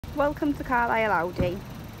Welcome to Carlisle Audi.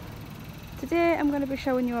 Today I'm going to be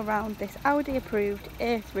showing you around this Audi approved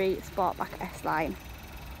A3 Sportback S line.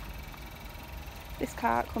 This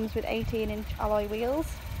car comes with 18-inch alloy wheels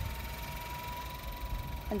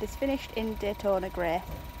and is finished in Daytona grey.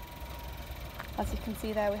 As you can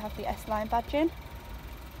see there, we have the S line badging,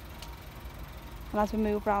 and as we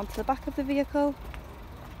move round to the back of the vehicle,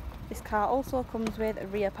 this car also comes with a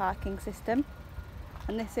rear parking system,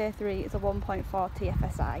 and this A3 is a 1.4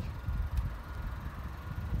 TFSI.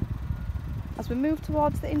 As we move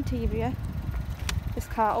towards the interior, this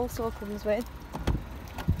car also comes with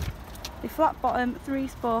the flat bottom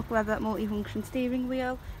 3-spoke leather multifunction steering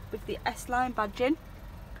wheel with the S line badging.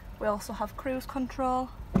 We also have cruise control,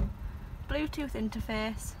 Bluetooth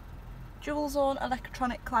interface, dual zone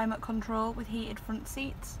electronic climate control with heated front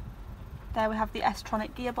seats. There we have the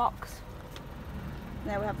S-tronic gearbox.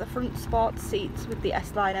 There we have the front sports seats with the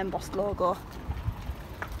S line embossed logo.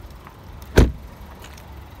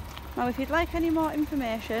 Now if you'd like any more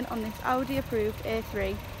information on this Audi approved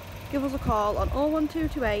A3, give us a call on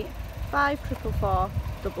 01228 5444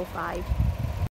 55.